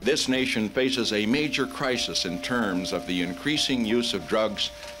This nation faces a major crisis in terms of the increasing use of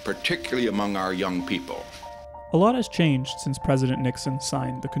drugs, particularly among our young people. A lot has changed since President Nixon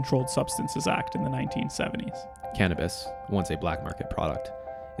signed the Controlled Substances Act in the 1970s. Cannabis, once a black market product,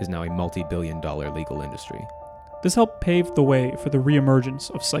 is now a multi-billion-dollar legal industry. This helped pave the way for the reemergence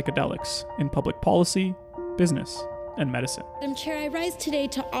of psychedelics in public policy, business, and medicine. Madam Chair, I rise today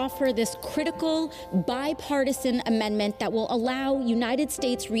to offer this critical bipartisan amendment that will allow United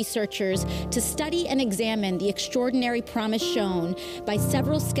States researchers to study and examine the extraordinary promise shown by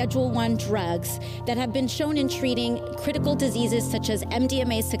several Schedule I drugs that have been shown in treating critical diseases such as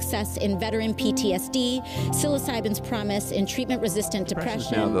MDMA's success in veteran PTSD, psilocybin's promise in treatment-resistant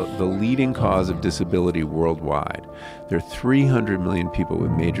depression. Depression is now the leading cause of disability worldwide. There are 300 million people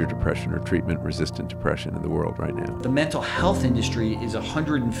with major depression or treatment-resistant depression in the world right now. The mental health industry is a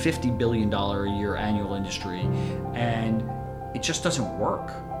 $150 billion a year annual industry, and it just doesn't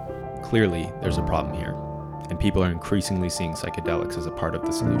work. Clearly, there's a problem here, and people are increasingly seeing psychedelics as a part of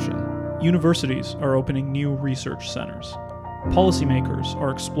the solution. Universities are opening new research centers. Policymakers are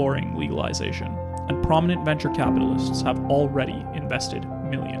exploring legalization, and prominent venture capitalists have already invested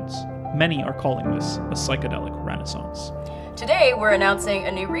millions. Many are calling this a psychedelic renaissance. Today, we're announcing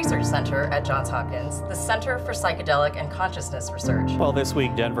a new research center at Johns Hopkins, the Center for Psychedelic and Consciousness Research. Well, this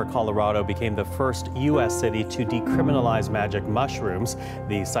week, Denver, Colorado became the first U.S. city to decriminalize magic mushrooms,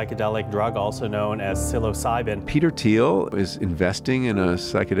 the psychedelic drug also known as psilocybin. Peter Thiel is investing in a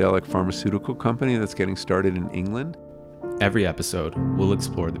psychedelic pharmaceutical company that's getting started in England. Every episode, we'll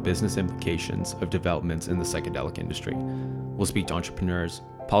explore the business implications of developments in the psychedelic industry. We'll speak to entrepreneurs,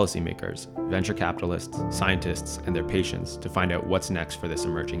 policymakers, venture capitalists, scientists, and their patients to find out what's next for this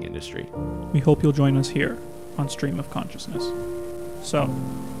emerging industry. We hope you'll join us here on Stream of Consciousness. So,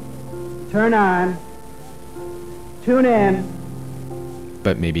 turn on, tune in,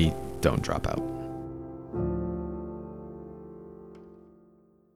 but maybe don't drop out.